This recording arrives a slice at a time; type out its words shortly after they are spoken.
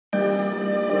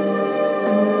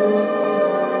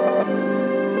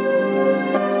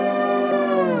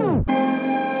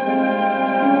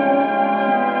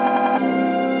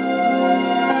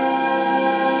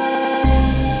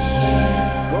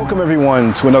Welcome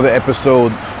everyone to another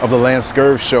episode of the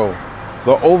Lancescurv Show,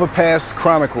 the Overpass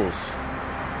Chronicles.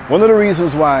 One of the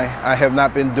reasons why I have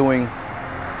not been doing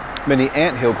many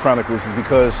anthill chronicles is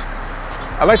because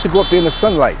I like to go up there in the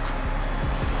sunlight.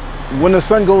 When the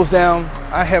sun goes down,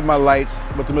 I have my lights,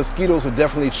 but the mosquitoes will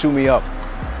definitely chew me up.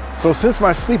 So since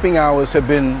my sleeping hours have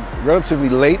been relatively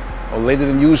late or later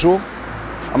than usual,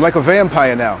 I'm like a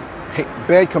vampire now. Hey,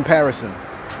 bad comparison.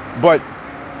 But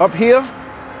up here,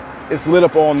 it's lit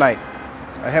up all night.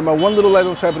 I have my one little light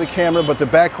on top of the camera, but the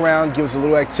background gives a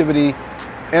little activity,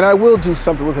 and I will do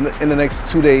something with it in the next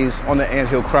 2 days on the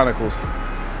Anthill Chronicles.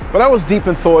 But I was deep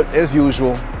in thought as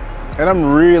usual, and I'm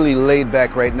really laid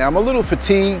back right now. I'm a little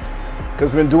fatigued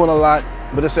because I've been doing a lot,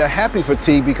 but it's a happy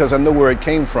fatigue because I know where it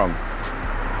came from.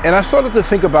 And I started to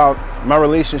think about my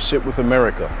relationship with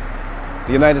America,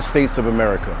 the United States of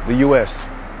America, the US.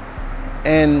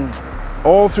 And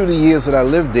all through the years that I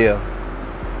lived there,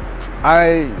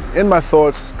 I, in my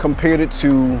thoughts, compared it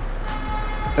to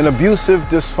an abusive,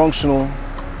 dysfunctional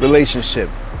relationship.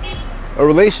 A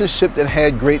relationship that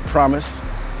had great promise.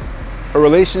 A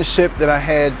relationship that I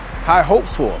had high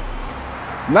hopes for.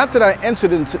 Not that I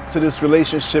entered into this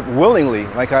relationship willingly,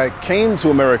 like I came to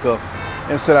America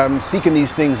and said I'm seeking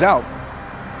these things out.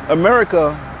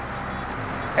 America,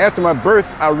 after my birth,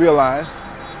 I realized,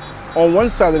 on one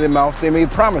side of their mouth, they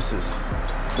made promises.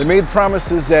 They made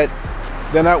promises that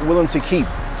they're not willing to keep,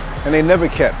 and they never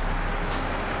kept.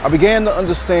 I began to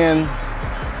understand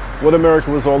what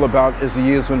America was all about as the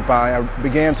years went by. I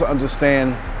began to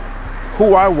understand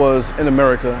who I was in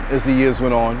America as the years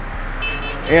went on.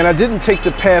 And I didn't take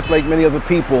the path like many other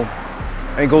people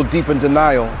and go deep in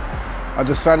denial. I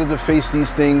decided to face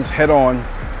these things head on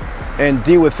and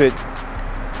deal with it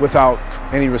without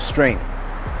any restraint.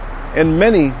 And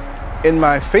many in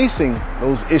my facing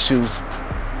those issues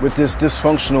with this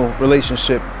dysfunctional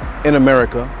relationship in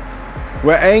America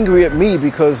were angry at me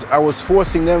because I was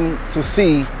forcing them to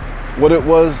see what it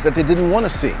was that they didn't want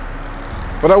to see.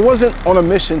 But I wasn't on a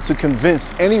mission to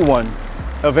convince anyone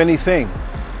of anything.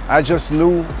 I just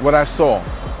knew what I saw.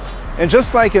 And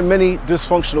just like in many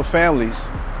dysfunctional families,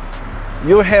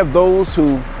 you'll have those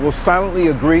who will silently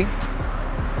agree,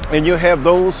 and you'll have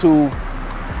those who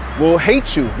will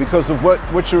hate you because of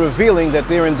what you're revealing that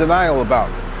they're in denial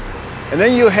about. And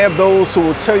then you'll have those who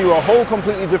will tell you a whole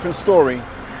completely different story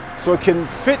so it can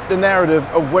fit the narrative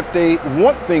of what they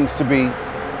want things to be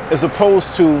as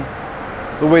opposed to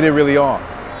the way they really are.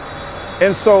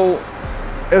 And so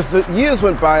as the years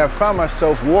went by, I found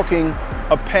myself walking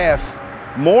a path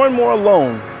more and more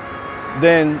alone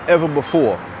than ever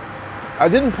before. I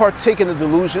didn't partake in the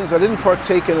delusions. I didn't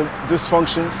partake in the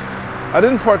dysfunctions. I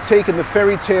didn't partake in the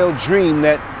fairy tale dream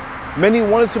that many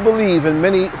wanted to believe, and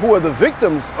many who are the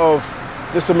victims of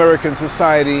this American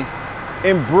society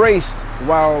embraced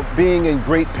while being in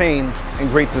great pain and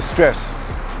great distress.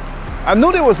 I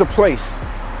knew there was a place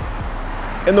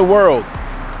in the world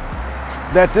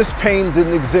that this pain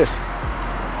didn't exist.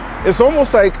 It's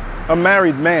almost like a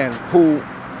married man who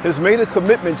has made a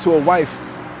commitment to a wife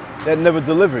that never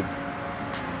delivered.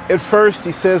 At first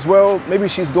he says, well, maybe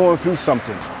she's going through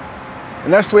something.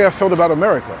 And that's the way I felt about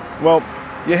America. Well,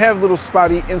 you have little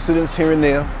spotty incidents here and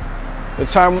there. The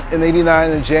time in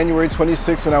 '89 and January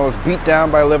 26th when I was beat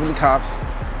down by 11 cops.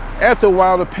 After a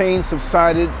while the pain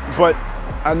subsided, but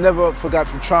I never forgot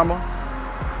the trauma.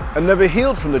 I never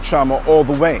healed from the trauma all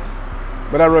the way.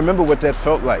 But I remember what that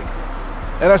felt like.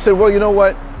 And I said, well, you know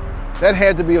what? That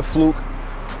had to be a fluke.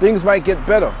 Things might get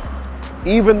better.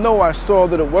 Even though I saw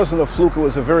that it wasn't a fluke, it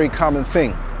was a very common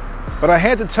thing. But I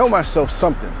had to tell myself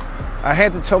something. I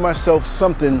had to tell myself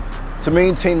something to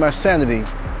maintain my sanity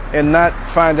and not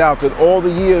find out that all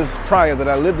the years prior that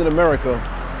I lived in America,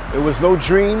 it was no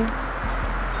dream,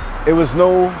 it was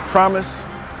no promise,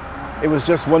 it was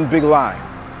just one big lie.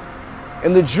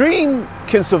 And the dream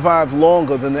can survive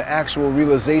longer than the actual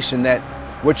realization that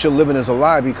what you're living is a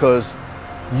lie, because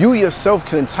you yourself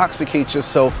can intoxicate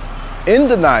yourself in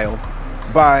denial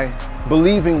by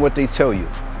believing what they tell you.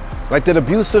 Like that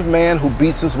abusive man who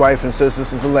beats his wife and says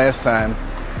this is the last time.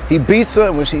 He beats her,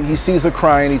 and when he sees her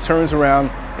crying, he turns around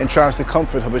and tries to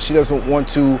comfort her, but she doesn't want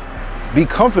to be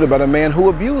comforted by the man who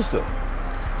abused her.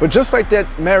 But just like that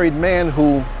married man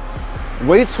who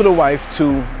waits for the wife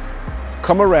to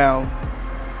come around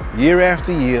year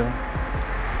after year,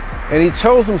 and he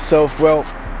tells himself, well,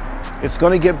 it's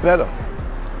going to get better.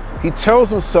 He tells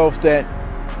himself that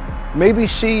maybe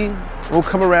she will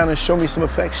come around and show me some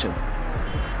affection.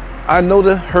 I know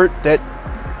the hurt that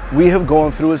we have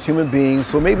gone through as human beings,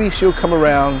 so maybe she'll come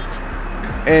around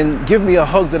and give me a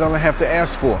hug that I don't have to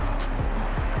ask for.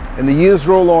 And the years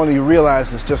roll on and you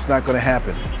realize it's just not going to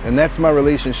happen. And that's my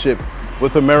relationship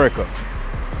with America.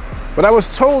 But I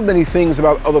was told many things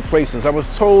about other places. I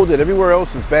was told that everywhere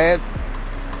else is bad,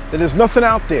 that there's nothing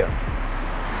out there,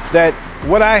 that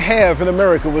what I have in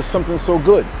America was something so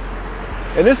good.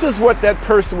 And this is what that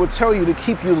person would tell you to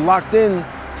keep you locked in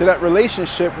to that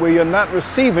relationship where you're not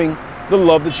receiving the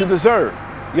love that you deserve.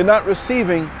 You're not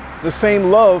receiving the same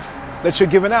love that you're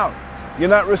giving out. You're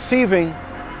not receiving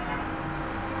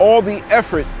all the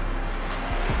effort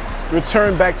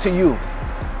returned back to you.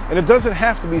 And it doesn't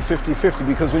have to be 50-50,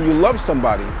 because when you love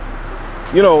somebody,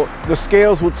 you know, the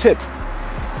scales will tip.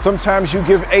 Sometimes you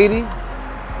give 80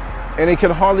 and they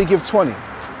can hardly give 20.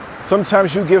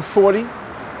 Sometimes you give 40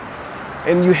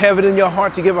 and you have it in your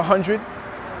heart to give 100,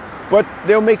 but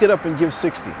they'll make it up and give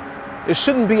 60. It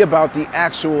shouldn't be about the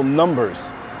actual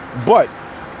numbers, but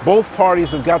both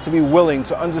parties have got to be willing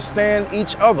to understand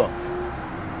each other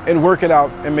and work it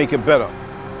out and make it better.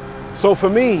 So for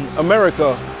me,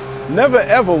 America never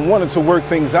ever wanted to work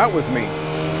things out with me.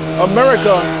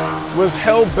 America was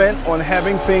hell-bent on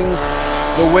having things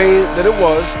the way that it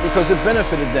was because it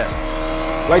benefited them.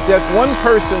 Like that one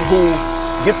person who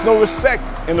gets no respect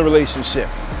in the relationship.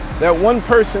 That one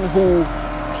person who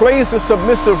plays the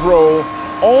submissive role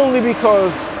only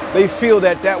because they feel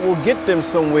that that will get them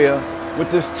somewhere with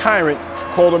this tyrant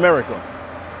called America.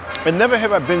 And never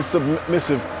have I been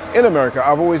submissive in America.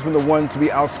 I've always been the one to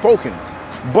be outspoken.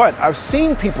 But I've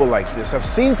seen people like this. I've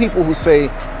seen people who say,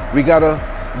 we gotta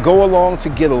go along to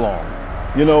get along.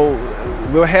 You know,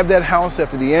 we'll have that house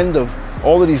after the end of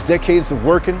all of these decades of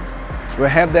working. We'll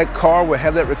have that car, we'll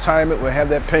have that retirement, we'll have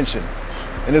that pension.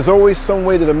 And there's always some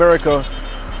way that America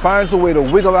finds a way to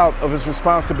wiggle out of its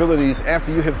responsibilities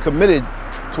after you have committed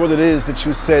to what it is that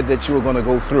you said that you were gonna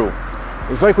go through.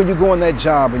 It's like when you go on that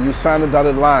job and you sign the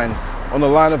dotted line on the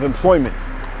line of employment.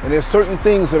 And there's certain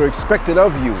things that are expected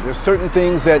of you. There's certain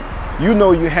things that you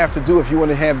know you have to do if you want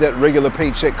to have that regular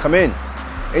paycheck come in.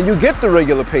 And you get the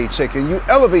regular paycheck and you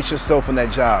elevate yourself in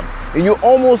that job. And you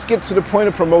almost get to the point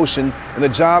of promotion and the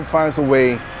job finds a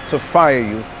way to fire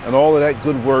you. And all of that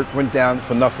good work went down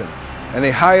for nothing. And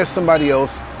they hire somebody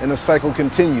else and the cycle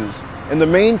continues. And the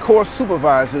main core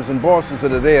supervisors and bosses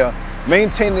that are there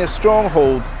maintain their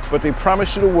stronghold, but they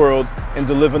promise you the world and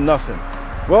deliver nothing.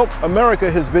 Well, America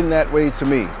has been that way to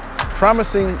me,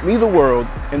 promising me the world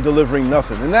and delivering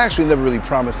nothing. And actually never really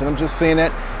promising. I'm just saying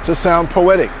that to sound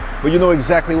poetic, but you know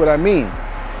exactly what I mean.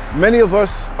 Many of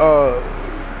us,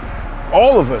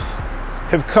 all of us,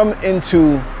 have come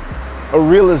into a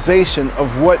realization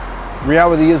of what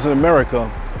reality is in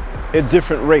America at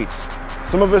different rates.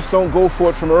 Some of us don't go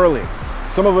for it from early.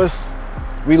 Some of us,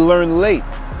 we learn late.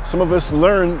 Some of us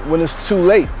learn when it's too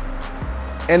late.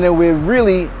 And then we're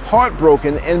really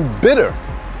heartbroken and bitter.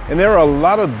 And there are a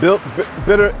lot of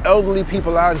bitter elderly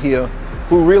people out here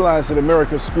who realize that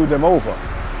America screwed them over.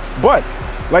 But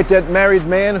like that married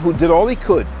man who did all he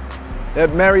could,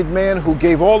 that married man who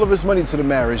gave all of his money to the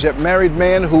marriage, that married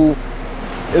man who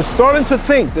is starting to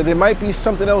think that there might be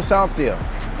something else out there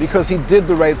because he did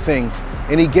the right thing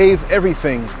and he gave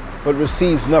everything but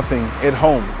receives nothing at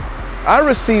home. I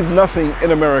received nothing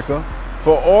in America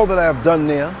for all that I've done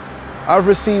there. I've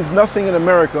received nothing in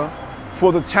America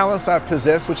for the talents I've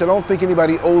possessed, which I don't think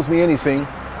anybody owes me anything,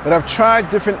 but I've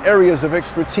tried different areas of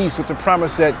expertise with the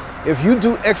promise that if you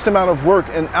do X amount of work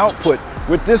and output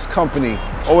with this company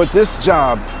or with this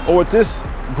job or with this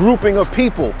grouping of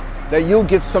people, that you'll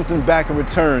get something back in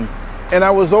return. And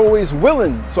I was always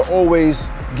willing to always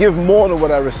give more than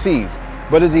what I received.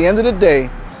 But at the end of the day,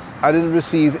 I didn't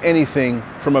receive anything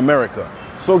from America.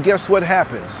 So guess what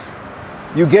happens?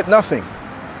 You get nothing.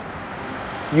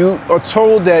 You are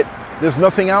told that there's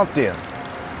nothing out there.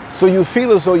 So you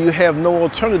feel as though you have no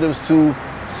alternatives to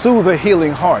soothe the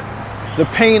healing heart. The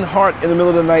pain heart in the middle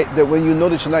of the night that when you know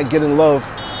that you're not getting love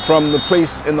from the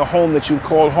place in the home that you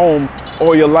call home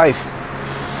all your life.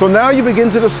 So now you begin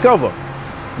to discover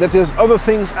that there's other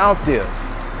things out there.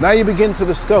 Now you begin to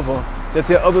discover that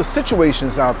there are other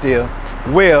situations out there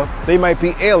where they might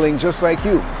be ailing just like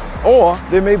you. Or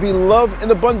there may be love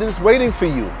in abundance waiting for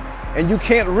you. And you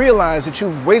can't realize that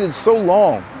you've waited so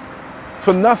long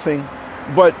for nothing,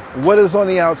 but what is on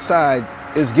the outside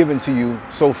is given to you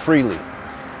so freely.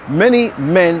 Many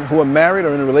men who are married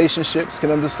or in relationships can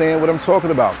understand what I'm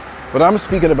talking about. But I'm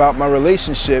speaking about my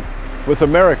relationship with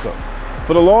America.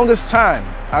 For the longest time,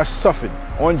 I suffered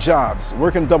on jobs,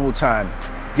 working double time,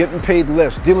 getting paid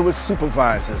less, dealing with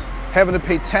supervisors, having to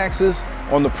pay taxes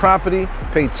on the property,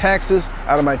 pay taxes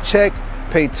out of my check,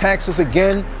 pay taxes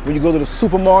again when you go to the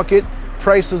supermarket,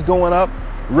 prices going up,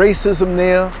 racism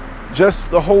there,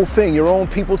 Just the whole thing, your own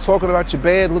people talking about you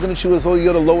bad, looking at you as though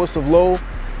you're the lowest of low,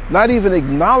 not even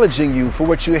acknowledging you for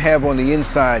what you have on the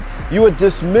inside. You are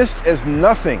dismissed as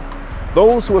nothing.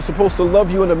 Those who are supposed to love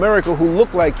you in America, who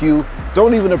look like you,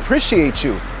 don't even appreciate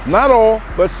you. Not all,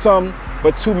 but some,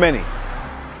 but too many.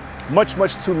 Much,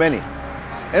 much too many.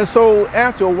 And so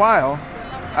after a while,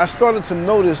 I started to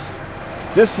notice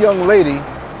this young lady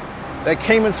that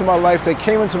came into my life, that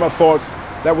came into my thoughts,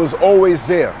 that was always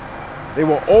there. They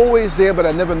were always there, but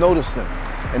I never noticed them.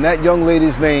 And that young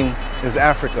lady's name is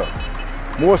Africa.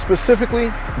 More specifically,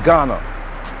 Ghana.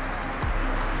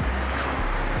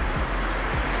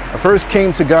 I first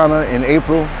came to Ghana in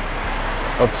April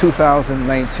of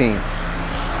 2019.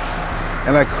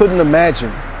 And I couldn't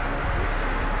imagine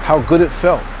how good it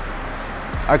felt.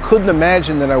 I couldn't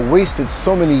imagine that I wasted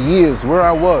so many years where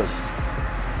I was,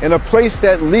 in a place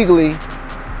that legally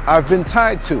I've been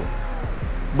tied to.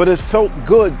 But it felt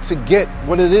good to get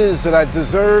what it is that I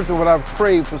deserved and what I've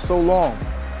craved for so long.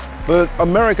 But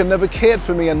America never cared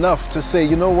for me enough to say,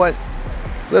 you know what,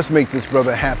 let's make this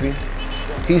brother happy.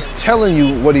 He's telling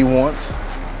you what he wants.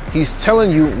 He's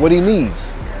telling you what he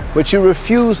needs. But you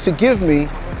refuse to give me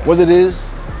what it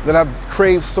is that I've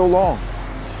craved so long.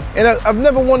 And I've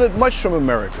never wanted much from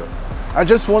America. I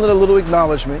just wanted a little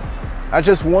acknowledgement. I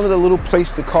just wanted a little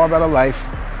place to carve out a life,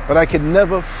 but I could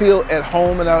never feel at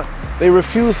home, and they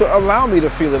refused to allow me to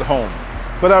feel at home.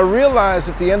 But I realized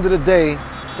at the end of the day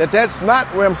that that's not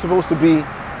where I'm supposed to be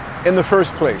in the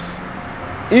first place.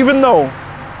 Even though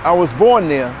I was born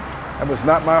there, that was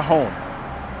not my home.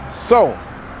 So,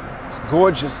 this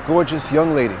gorgeous, gorgeous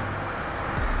young lady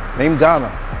named Ghana,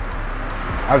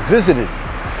 I visited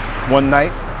one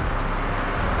night.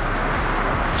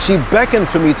 She beckoned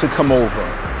for me to come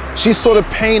over. She saw the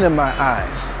pain in my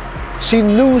eyes. She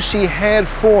knew she had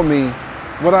for me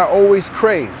what I always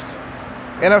craved.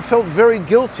 And I felt very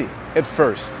guilty at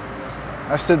first.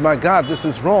 I said, my God, this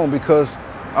is wrong because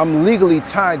I'm legally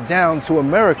tied down to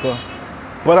America,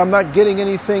 but I'm not getting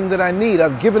anything that I need.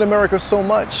 I've given America so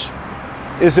much.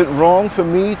 Is it wrong for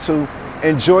me to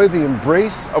enjoy the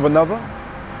embrace of another?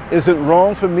 Is it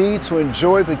wrong for me to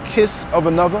enjoy the kiss of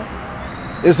another?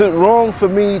 Is it wrong for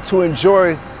me to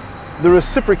enjoy the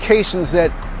reciprocations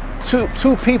that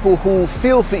two people who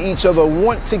feel for each other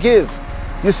want to give?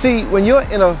 You see, when you're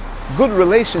in a good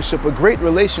relationship, a great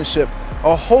relationship,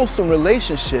 a wholesome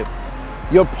relationship,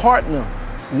 your partner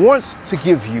wants to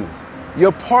give you.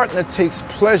 Your partner takes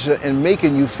pleasure in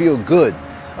making you feel good.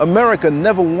 America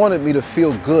never wanted me to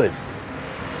feel good.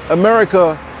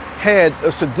 America had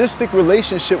a sadistic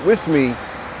relationship with me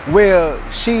where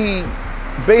she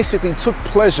basically took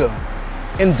pleasure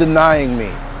in denying me,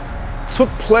 took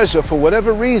pleasure for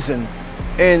whatever reason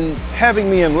in having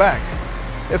me in lack.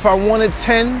 If I wanted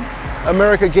 10,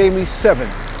 America gave me 7.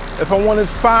 If I wanted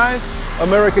 5,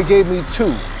 America gave me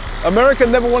 2. America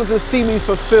never wanted to see me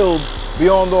fulfilled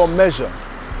beyond all measure,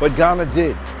 but Ghana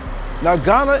did. Now,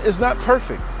 Ghana is not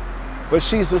perfect, but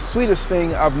she's the sweetest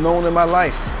thing I've known in my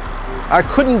life. I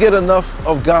couldn't get enough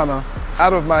of Ghana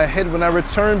out of my head when I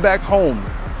returned back home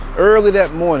early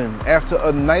that morning after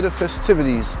a night of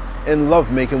festivities and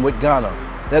lovemaking with Ghana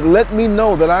that let me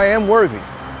know that I am worthy.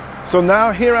 So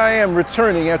now here I am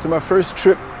returning after my first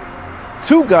trip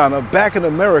to Ghana back in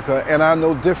America, and I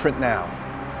know different now.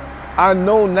 I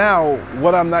know now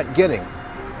what I'm not getting.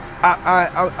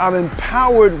 I'm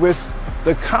empowered with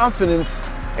the confidence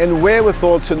and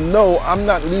wherewithal to know I'm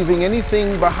not leaving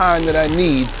anything behind that I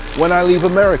need when I leave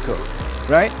America,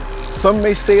 right? Some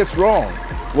may say it's wrong.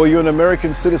 Well, you're an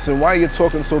American citizen. Why are you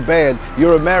talking so bad?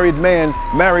 You're a married man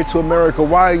married to America.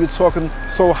 Why are you talking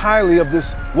so highly of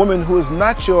this woman who is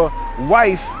not your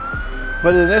wife,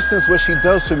 but in essence what she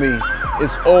does for me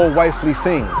is all wifely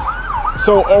things?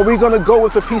 So are we going to go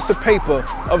with a piece of paper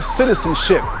of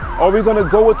citizenship? Are we going to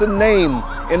go with the name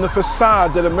and the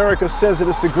facade that America says that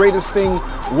it's the greatest thing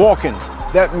walking?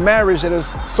 That marriage that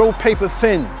is so paper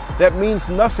thin, that means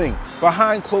nothing.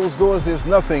 Behind closed doors, there's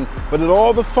nothing. But at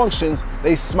all the functions,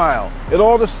 they smile. At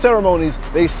all the ceremonies,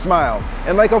 they smile.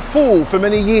 And like a fool for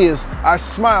many years, I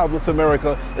smiled with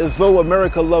America as though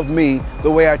America loved me the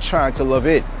way I tried to love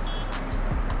it.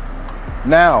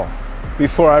 Now,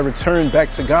 before I return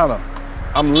back to Ghana,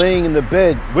 I'm laying in the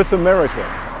bed with America,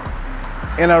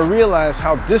 and I realize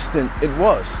how distant it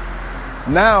was.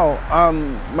 Now,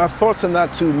 my thoughts are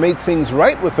not to make things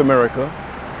right with America.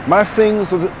 My thing is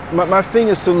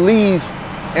to leave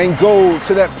and go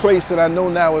to that place that I know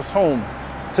now is home,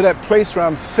 to that place where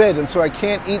I'm fed until I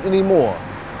can't eat anymore,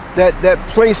 that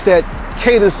place that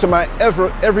caters to my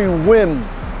every whim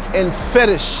and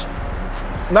fetish,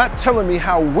 not telling me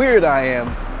how weird I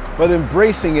am, but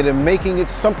embracing it and making it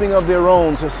something of their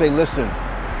own to say, listen,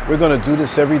 we're going to do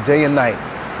this every day and night,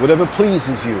 whatever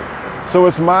pleases you. So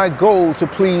it's my goal to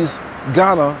please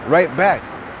Ghana right back.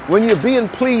 When you're being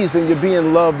pleased and you're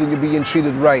being loved and you're being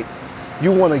treated right,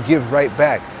 you want to give right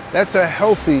back. That's a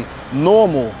healthy,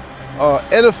 normal,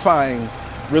 edifying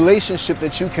relationship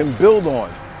that you can build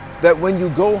on. That when you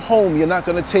go home, you're not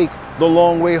going to take the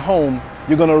long way home.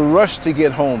 You're going to rush to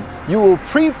get home. You will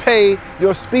prepay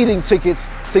your speeding tickets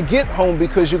to get home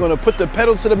because you're going to put the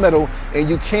pedal to the metal and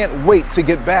you can't wait to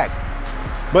get back.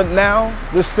 But now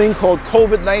this thing called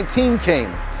COVID-19 came,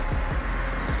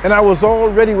 and I was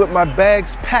already with my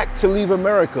bags packed to leave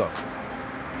America.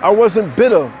 I wasn't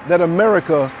bitter that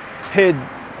America had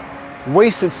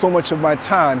wasted so much of my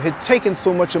time, had taken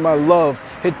so much of my love,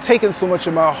 had taken so much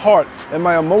of my heart and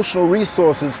my emotional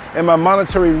resources and my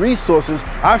monetary resources.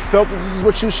 I felt that this is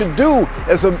what you should do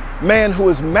as a man who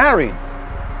is married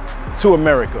to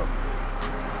America.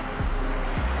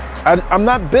 I'm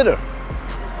not bitter.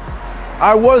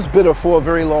 I was bitter for a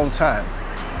very long time,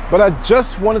 but I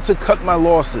just wanted to cut my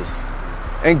losses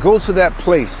and go to that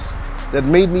place that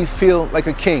made me feel like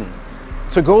a king.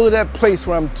 To go to that place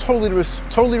where I'm totally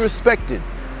respected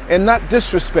and not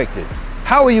disrespected.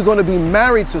 How are you going to be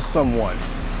married to someone,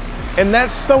 and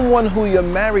that someone who you're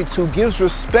married to gives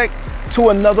respect to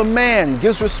another man,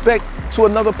 gives respect to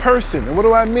another person? And what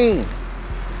do I mean?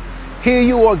 Here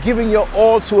you are giving your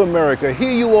all to America.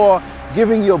 Here you are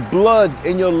giving your blood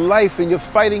and your life, and you're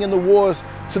fighting in the wars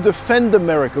to defend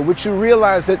America, which you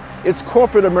realize that it's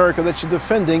corporate America that you're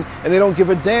defending, and they don't give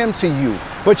a damn to you.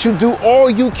 But you do all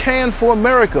you can for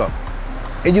America,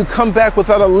 and you come back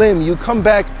without a limb. You come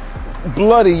back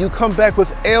bloody. You come back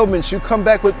with ailments. You come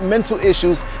back with mental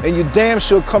issues, and you damn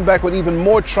sure come back with even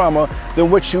more trauma than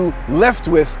what you left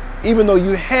with, even though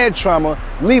you had trauma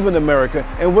leaving America.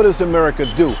 And what does America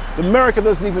do? America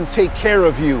doesn't even take care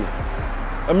of you.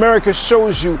 America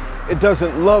shows you it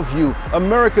doesn't love you.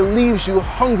 America leaves you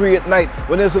hungry at night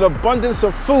when there's an abundance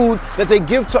of food that they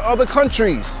give to other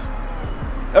countries.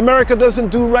 America doesn't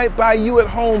do right by you at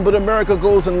home, but America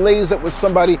goes and lays up with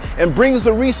somebody and brings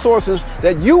the resources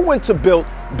that you went to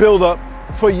build up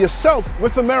for yourself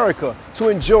with America to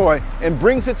enjoy, and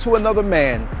brings it to another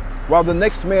man while the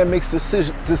next man makes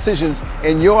decisions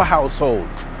in your household.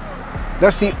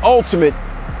 That's the ultimate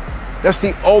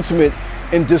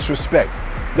in disrespect.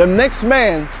 The next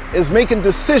man is making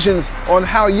decisions on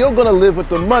how you're going to live with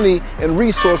the money and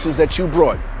resources that you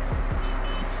brought.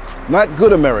 Not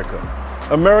good, America.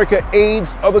 America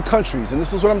aids other countries, and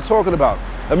this is what I'm talking about.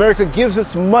 America gives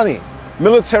its money,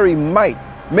 military might,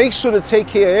 makes sure to take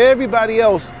care of everybody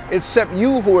else except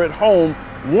you who are at home,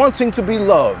 wanting to be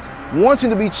loved, wanting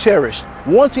to be cherished,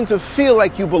 wanting to feel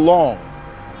like you belong.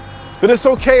 But it's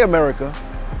okay, America,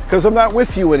 because I'm not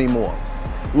with you anymore.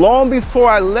 Long before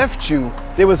I left you,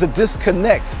 there was a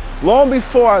disconnect. Long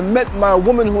before I met my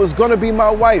woman who was going to be my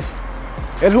wife,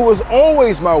 and who was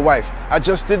always my wife, I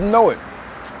just didn't know it.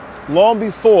 Long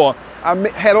before I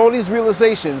had all these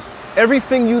realizations,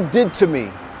 everything you did to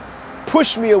me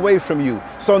pushed me away from you.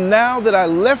 So now that I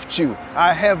left you,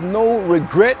 I have no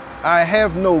regret, I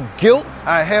have no guilt,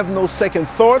 I have no second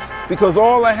thoughts, because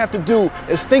all I have to do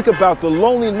is think about the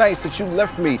lonely nights that you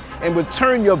left me and would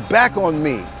turn your back on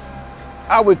me.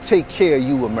 I would take care of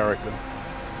you, America.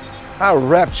 I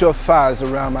wrapped your thighs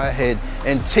around my head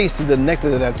and tasted the nectar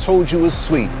that I told you was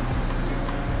sweet.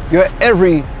 Your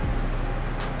every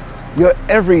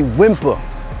whimper,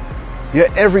 your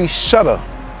every shudder,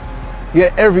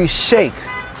 your every shake,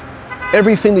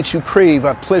 everything that you crave,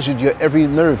 I pleasured your every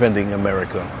nerve ending,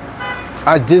 America.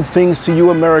 I did things to you,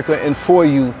 America, and for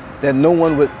you that no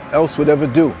one else would ever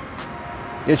do.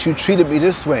 Yet you treated me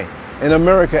this way. In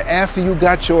America, after you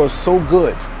got yours so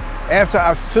good, after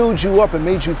I filled you up and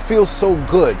made you feel so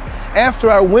good, after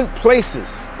I went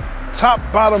places, top,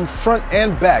 bottom, front,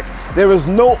 and back, there is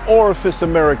no orifice,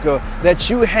 America, that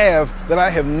you have that I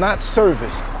have not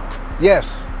serviced.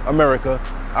 Yes, America,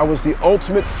 I was the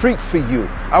ultimate freak for you.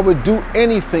 I would do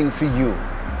anything for you.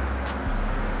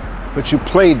 But you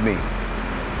played me.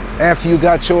 After you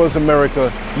got yours,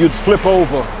 America, you'd flip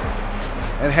over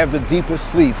and have the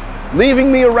deepest sleep,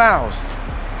 leaving me aroused,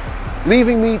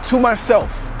 leaving me to myself,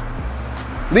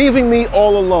 leaving me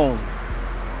all alone,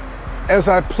 as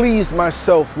I pleased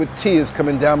myself with tears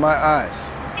coming down my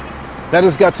eyes. That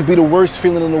has got to be the worst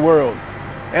feeling in the world.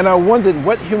 And I wondered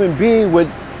what human being would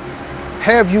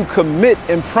have you commit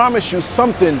and promise you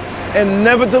something and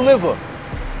never deliver.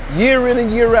 Year in and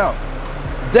year out,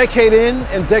 decade in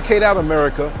and decade out,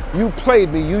 America, you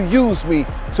played me, you used me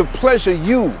to pleasure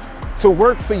you, to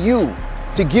work for you,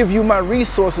 to give you my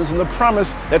resources and the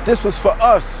promise that this was for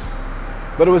us.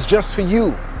 but it was just for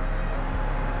you.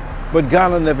 But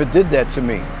Ghana never did that to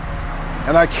me.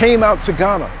 And I came out to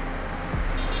Ghana,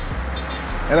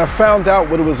 and I found out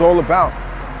what it was all about.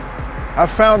 I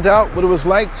found out what it was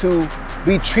like to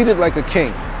be treated like a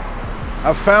king.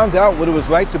 I found out what it was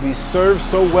like to be served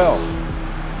so well.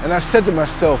 And I said to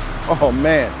myself, oh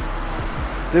man,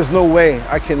 there's no way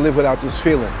I can live without this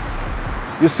feeling.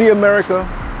 You see, America,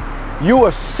 you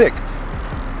are sick.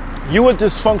 You are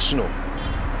dysfunctional.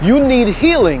 You need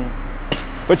healing,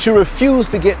 but you refuse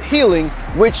to get healing,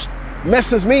 which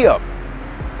messes me up.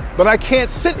 But I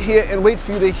can't sit here and wait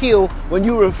for you to heal when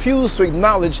you refuse to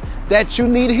acknowledge that you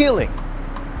need healing.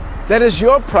 That is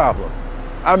your problem.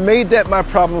 I made that my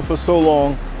problem for so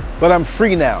long, but I'm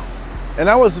free now. And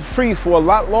I was free for a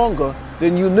lot longer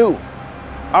than you knew.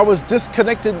 I was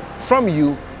disconnected from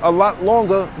you a lot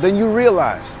longer than you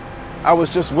realized. I was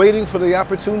just waiting for the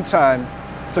opportune time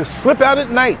to slip out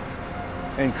at night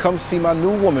and come see my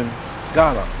new woman,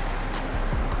 Ghana.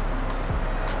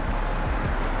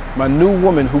 My new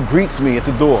woman who greets me at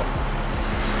the door,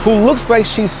 who looks like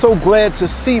she's so glad to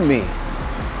see me,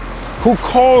 who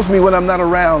calls me when I'm not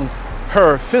around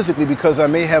her physically because I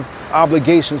may have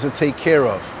obligations to take care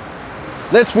of,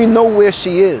 lets me know where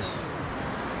she is,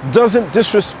 doesn't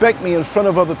disrespect me in front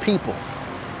of other people,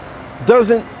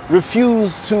 doesn't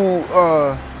refuse to,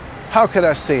 how could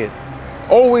I say it,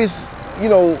 always,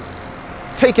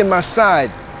 taking my side,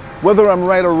 whether I'm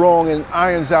right or wrong, and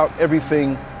irons out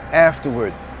everything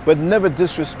afterward, but never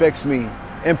disrespects me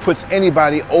and puts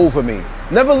anybody over me,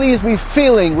 never leaves me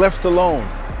feeling left alone.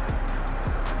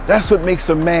 That's what makes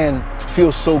a man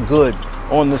feel so good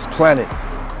on this planet.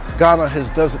 Ghana has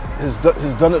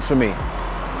done it for me.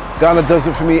 Ghana does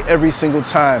it for me every single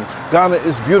time. Ghana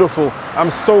is beautiful.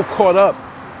 I'm so caught up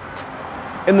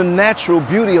in the natural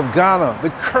beauty of Ghana,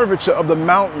 the curvature of the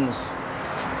mountains,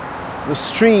 the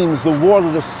streams, the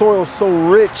water, the soil so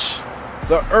rich,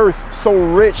 the earth so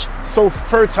rich, so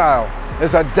fertile.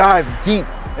 As I dive deep,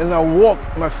 as I walk,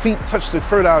 my feet touch the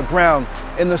fertile ground,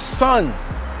 and the sun.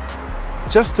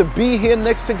 Just to be here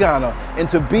next to Ghana and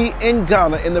to be in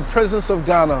Ghana, in the presence of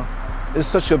Ghana, is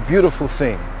such a beautiful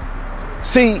thing.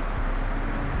 See,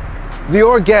 the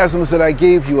orgasms that I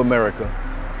gave you, America,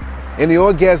 and the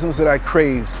orgasms that I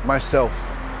craved myself,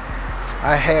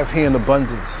 I have here in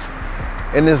abundance.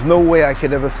 And there's no way I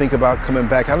could ever think about coming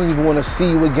back. I don't even want to see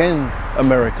you again,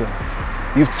 America.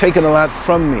 You've taken a lot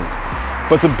from me.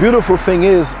 But the beautiful thing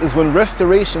is when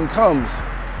restoration comes,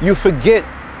 you forget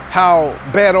how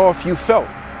bad off you felt.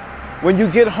 When you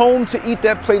get home to eat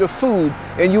that plate of food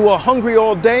and you are hungry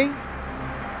all day,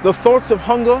 the thoughts of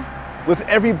hunger with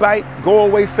every bite go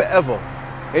away forever.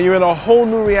 And you're in a whole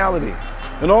new reality.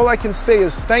 And all I can say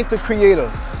is thank the Creator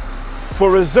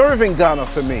for reserving Ghana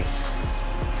for me,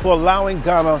 for allowing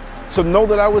Ghana to know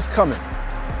that I was coming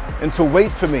and to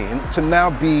wait for me and to now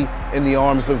be in the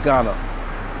arms of Ghana.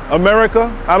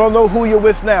 America, I don't know who you're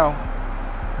with now,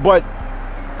 but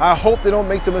I hope they don't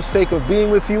make the mistake of being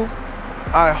with you.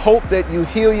 I hope that you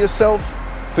heal yourself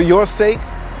for your sake.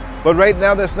 But right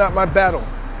now, that's not my battle.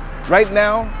 Right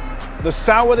now, the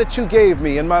sour that you gave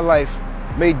me in my life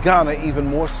made Ghana even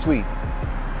more sweet.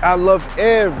 I love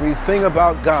everything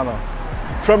about Ghana.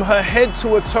 From her head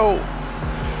to her toe,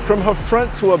 from her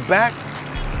front to her back,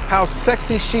 how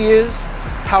sexy she is,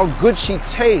 how good she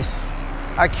tastes.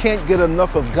 I can't get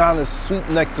enough of Ghana's sweet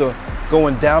nectar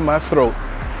going down my throat.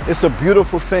 It's a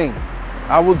beautiful thing.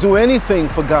 I will do anything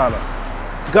for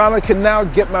Ghana. Ghana can now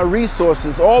get my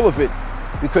resources, all of it,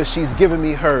 because she's given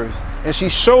me hers. And she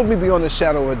showed me beyond a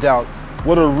shadow of a doubt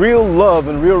what a real love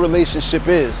and real relationship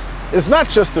is. It's not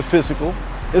just the physical,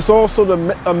 it's also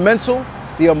the mental,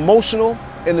 the emotional,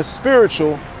 and the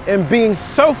spiritual, and being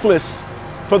selfless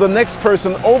for the next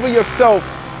person over yourself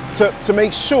to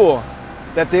make sure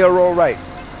that they are all right.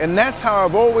 And that's how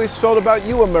I've always felt about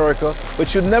you, America,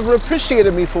 but you never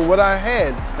appreciated me for what I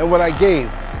had and what I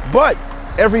gave. But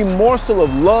every morsel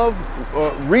of love,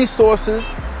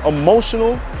 resources,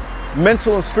 emotional,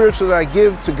 mental, and spiritual that I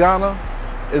give to Ghana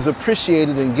is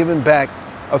appreciated and given back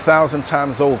 1,000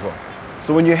 times over.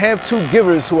 So when you have two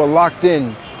givers who are locked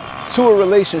in to a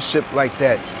relationship like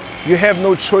that, you have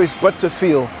no choice but to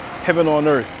feel heaven on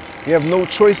earth. You have no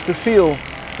choice to feel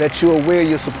that you are where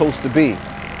you're supposed to be.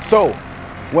 So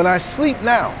when I sleep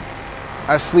now,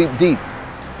 I sleep deep,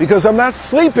 because I'm not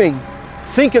sleeping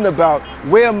thinking about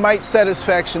where might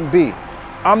satisfaction be.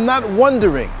 I'm not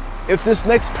wondering if this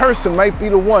next person might be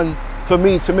the one for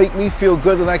me to make me feel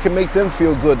good and I can make them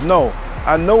feel good. No,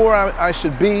 I know where I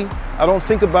should be. I don't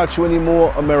think about you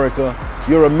anymore, America.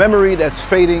 You're a memory that's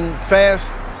fading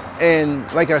fast. And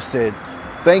like I said,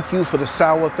 Thank you for the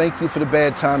sour. Thank you for the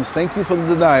bad times. Thank you for the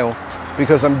denial,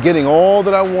 because I'm getting all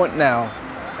that I want now.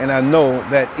 And I know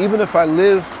that even if I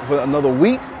live for another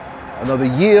week, another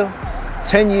year,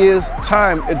 10 years,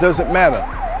 time, it doesn't matter.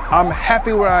 I'm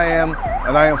happy where I am,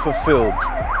 and I am fulfilled.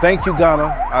 Thank you,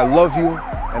 Ghana. I love you,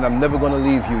 and I'm never going to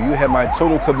leave you. You have my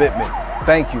total commitment.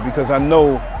 Thank you, because I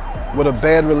know what a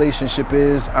bad relationship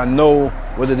is. I know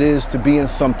what it is to be in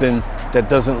something that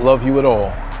doesn't love you at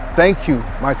all. Thank you,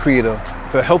 my Creator,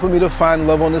 for helping me to find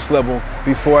love on this level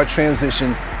before I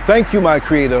transition. Thank you, my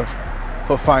Creator,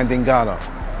 for finding Ghana.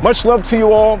 Much love to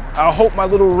you all. I hope my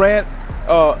little rant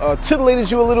titillated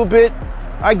you a little bit.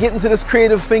 I get into this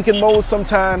creative thinking mode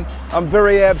sometime. I'm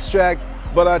very abstract,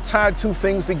 but I tie two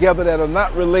things together that are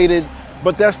not related,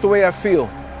 but that's the way I feel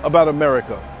about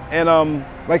America. And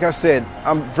like I said,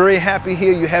 I'm very happy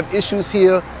here. You have issues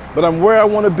here, but I'm where I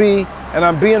want to be, and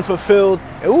I'm being fulfilled.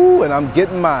 Ooh, and I'm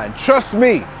getting mine. Trust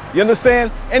me. You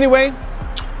understand? Anyway,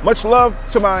 much love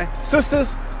to my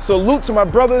sisters. Salute to my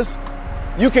brothers.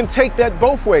 You can take that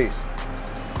both ways.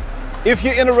 If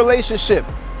you're in a relationship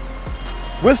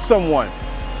with someone,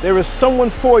 there is someone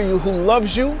for you who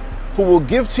loves you, who will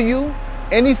give to you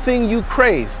anything you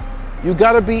crave. You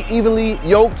got to be evenly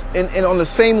yoked and on the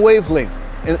same wavelength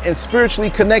and spiritually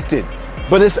connected.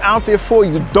 But it's out there for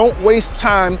you. Don't waste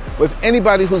time with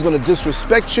anybody who's going to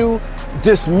disrespect you,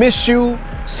 dismiss you,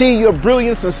 see your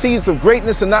brilliance and seeds of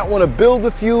greatness and not want to build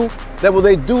with you. That will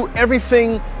they do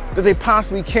everything that they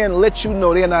possibly can to let you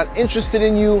know they're not interested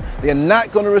in you, they're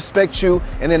not going to respect you,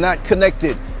 and they're not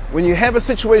connected. When you have a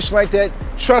situation like that,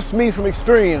 trust me from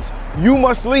experience, you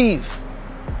must leave.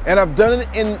 And I've done it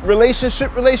in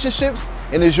relationships,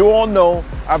 and as you all know,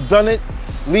 I've done it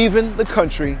leaving the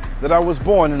country that I was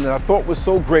born in that I thought was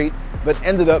so great, but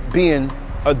ended up being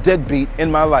a deadbeat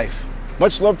in my life.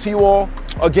 Much love to you all.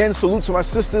 Again, salute to my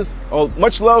sisters.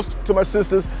 Much love to my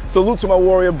sisters. Salute to my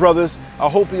warrior brothers. I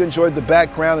hope you enjoyed the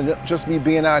background and just me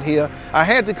being out here. I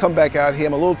had to come back out here.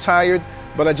 I'm a little tired,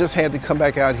 but I just had to come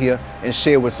back out here and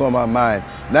share what's on my mind.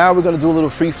 Now we're going to do a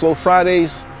little Free Flow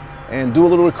Fridays and do a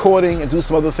little recording and do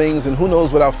some other things, and who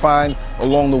knows what I'll find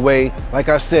along the way. Like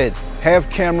I said, have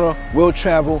camera, will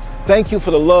travel. Thank you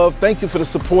for the love. Thank you for the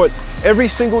support. Every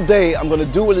single day, I'm going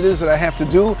to do what it is that I have to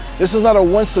do. This is not a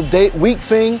once a week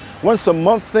thing, once a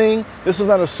month thing. This is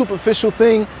not a superficial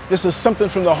thing. This is something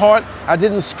from the heart. I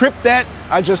didn't script that.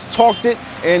 I just talked it,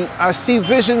 and I see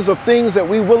visions of things that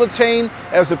we will attain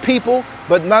as a people,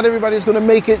 but not everybody's going to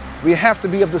make it. We have to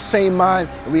be of the same mind,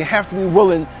 and we have to be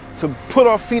willing to put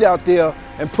our feet out there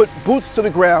and put boots to the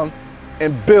ground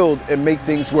and build and make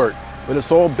things work. But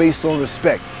it's all based on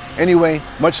respect. Anyway,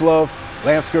 much love.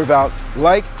 Lancescurv out.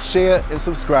 Like, share, and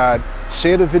subscribe.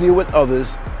 Share the video with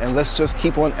others, and let's just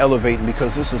keep on elevating,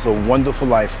 because this is a wonderful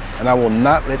life. And I will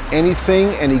not let anything,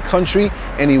 any country,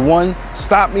 anyone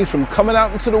stop me from coming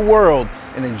out into the world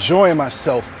and enjoying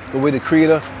myself the way the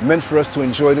Creator meant for us to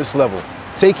enjoy this level.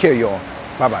 Take care, y'all.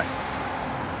 Bye-bye.